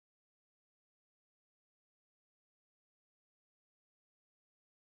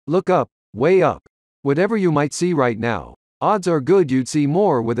Look up, way up. Whatever you might see right now, odds are good you'd see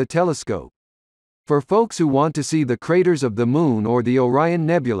more with a telescope. For folks who want to see the craters of the Moon or the Orion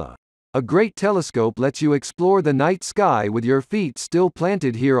Nebula, a great telescope lets you explore the night sky with your feet still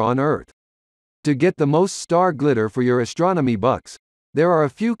planted here on Earth. To get the most star glitter for your astronomy bucks, there are a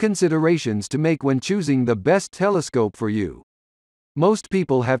few considerations to make when choosing the best telescope for you. Most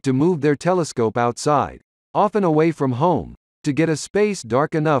people have to move their telescope outside, often away from home, to get a space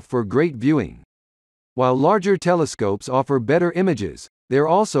dark enough for great viewing. While larger telescopes offer better images, they're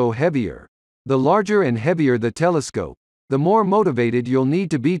also heavier. The larger and heavier the telescope, the more motivated you'll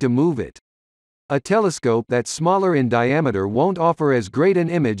need to be to move it. A telescope that's smaller in diameter won't offer as great an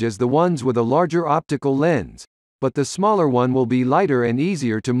image as the ones with a larger optical lens, but the smaller one will be lighter and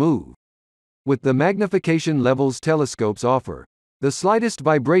easier to move. With the magnification levels telescopes offer, the slightest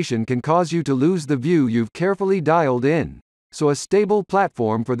vibration can cause you to lose the view you've carefully dialed in, so a stable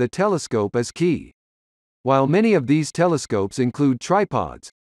platform for the telescope is key. While many of these telescopes include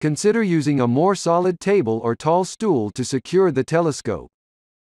tripods, consider using a more solid table or tall stool to secure the telescope.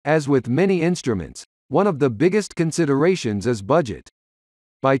 As with many instruments, one of the biggest considerations is budget.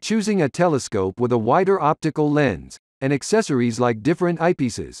 By choosing a telescope with a wider optical lens, and accessories like different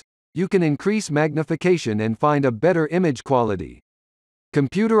eyepieces, you can increase magnification and find a better image quality.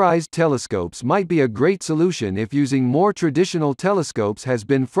 Computerized telescopes might be a great solution if using more traditional telescopes has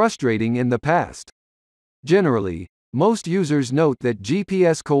been frustrating in the past. Generally, most users note that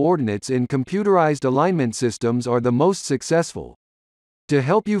GPS coordinates in computerized alignment systems are the most successful. To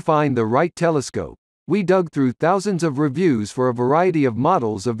help you find the right telescope, we dug through thousands of reviews for a variety of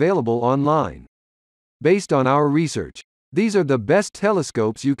models available online. Based on our research, these are the best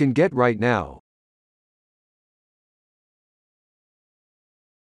telescopes you can get right now.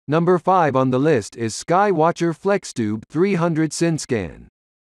 Number 5 on the list is SkyWatcher Flextube 300 SynScan.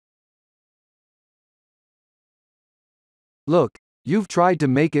 Look, you've tried to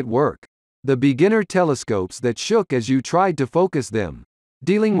make it work. The beginner telescopes that shook as you tried to focus them.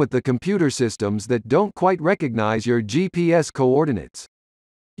 Dealing with the computer systems that don't quite recognize your GPS coordinates.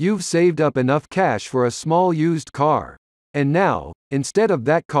 You've saved up enough cash for a small used car. And now, instead of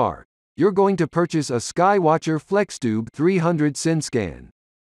that car, you're going to purchase a SkyWatcher Flextube 300 SynScan.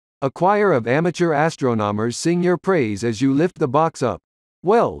 A choir of amateur astronomers sing your praise as you lift the box up.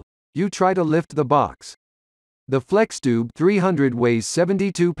 Well, you try to lift the box. The Flextube 300 weighs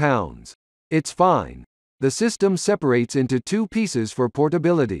 72 pounds. It's fine. The system separates into two pieces for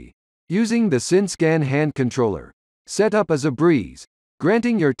portability. Using the SynScan hand controller, set up as a breeze,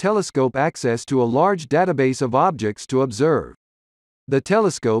 granting your telescope access to a large database of objects to observe. The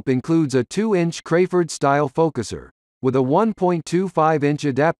telescope includes a 2-inch Crayford-style focuser, with a 1.25-inch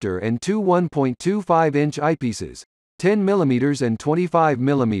adapter and two 1.25-inch eyepieces, 10 mm and 25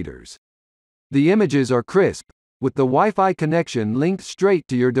 mm. The images are crisp, with the Wi-Fi connection linked straight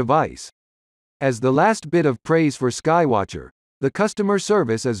to your device. As the last bit of praise for SkyWatcher, the customer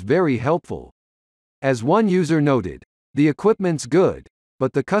service is very helpful. As one user noted, the equipment's good,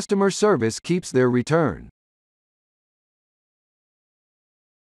 but the customer service keeps their return.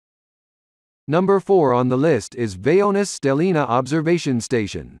 Number 4 on the list is Veonas Stella Observation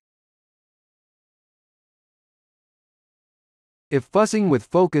Station. If fussing with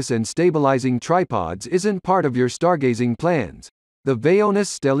focus and stabilizing tripods isn't part of your stargazing plans, the Veonas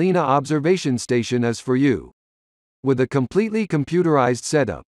Stella Observation Station is for you. With a completely computerized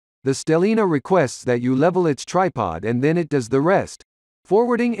setup, the Stella requests that you level its tripod and then it does the rest,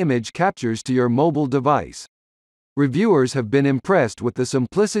 forwarding image captures to your mobile device. Reviewers have been impressed with the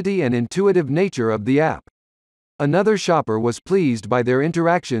simplicity and intuitive nature of the app. Another shopper was pleased by their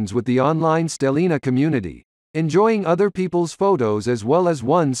interactions with the online Stella community, enjoying other people's photos as well as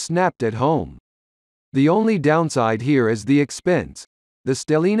ones snapped at home. The only downside here is the expense. The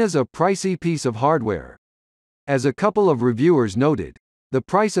Stella's a pricey piece of hardware. As a couple of reviewers noted, the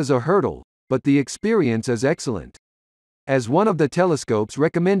price is a hurdle, but the experience is excellent. As one of the telescopes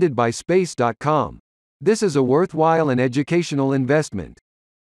recommended by Space.com, this is a worthwhile and educational investment.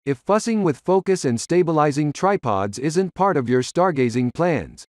 If fussing with focus and stabilizing tripods isn't part of your stargazing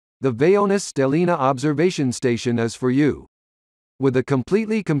plans, the Veonas Stella Observation Station is for you. With a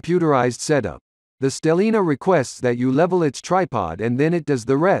completely computerized setup, the Stella requests that you level its tripod and then it does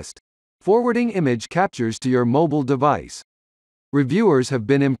the rest, forwarding image captures to your mobile device. Reviewers have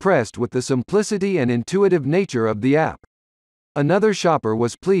been impressed with the simplicity and intuitive nature of the app. Another shopper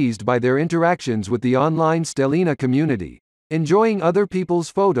was pleased by their interactions with the online Stella community, enjoying other people's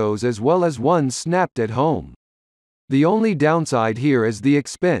photos as well as ones snapped at home. The only downside here is the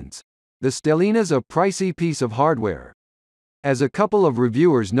expense. The Stella's a pricey piece of hardware. As a couple of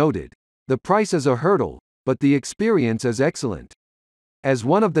reviewers noted, the price is a hurdle, but the experience is excellent. As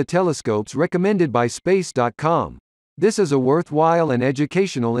one of the telescopes recommended by Space.com, this is a worthwhile and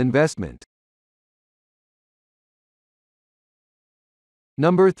educational investment.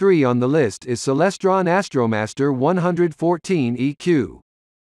 Number 3 on the list is Celestron Astromaster 114 EQ.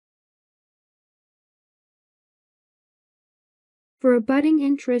 For a budding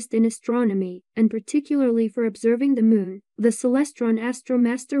interest in astronomy, and particularly for observing the Moon, the Celestron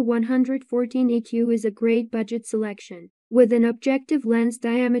Astromaster 114 EQ is a great budget selection. With an objective lens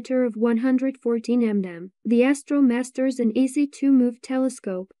diameter of 114 mm, the Astromaster is an easy-to-move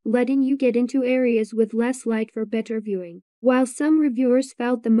telescope, letting you get into areas with less light for better viewing. While some reviewers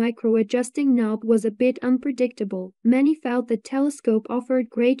felt the micro-adjusting knob was a bit unpredictable, many felt the telescope offered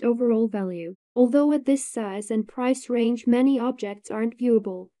great overall value. Although at this size and price range many objects aren't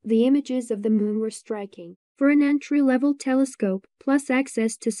viewable, the images of the Moon were striking. For an entry-level telescope, plus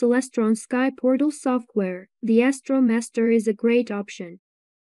access to Celestron Sky Portal software, the Astromaster is a great option.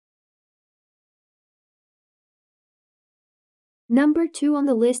 Number 2 on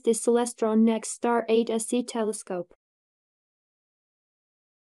the list is Celestron NexStar 8 SE telescope.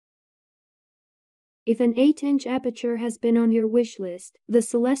 If an 8-inch aperture has been on your wish list, the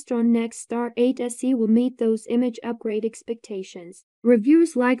Celestron NexStar 8 SE will meet those image upgrade expectations.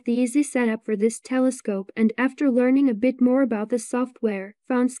 Reviewers liked the easy setup for this telescope and after learning a bit more about the software,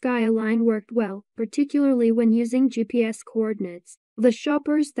 found SkyAlign worked well, particularly when using GPS coordinates. The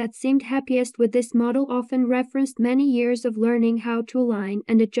shoppers that seemed happiest with this model often referenced many years of learning how to align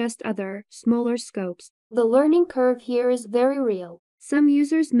and adjust other, smaller scopes. The learning curve here is very real. Some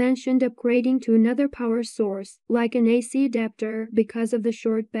users mentioned upgrading to another power source, like an AC adapter, because of the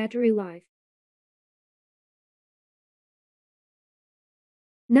short battery life.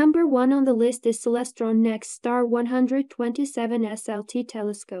 Number 1 on the list is Celestron NexStar 127 SLT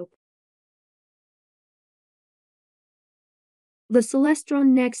telescope. The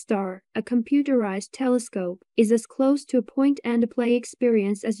Celestron NexStar, a computerized telescope, is as close to a point-and-play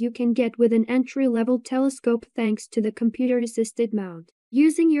experience as you can get with an entry-level telescope thanks to the computer-assisted mount.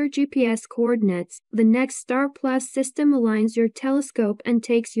 Using your GPS coordinates, the NexStar Plus system aligns your telescope and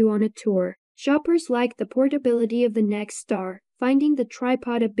takes you on a tour. Shoppers like the portability of the NexStar, finding the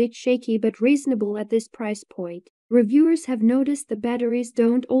tripod a bit shaky but reasonable at this price point. Reviewers have noticed the batteries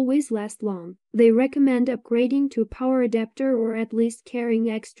don't always last long. They recommend upgrading to a power adapter or at least carrying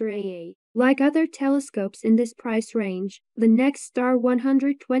extra AA. Like other telescopes in this price range, the NexStar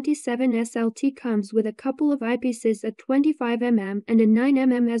 127 SLT comes with a couple of eyepieces at 25 mm and a 9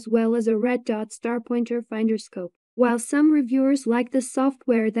 mm as well as a red dot star pointer finder scope. While some reviewers like the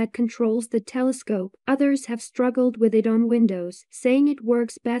software that controls the telescope, others have struggled with it on Windows, saying it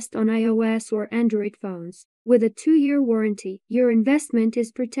works best on iOS or Android phones. With a 2-year warranty, your investment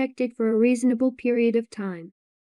is protected for a reasonable period of time.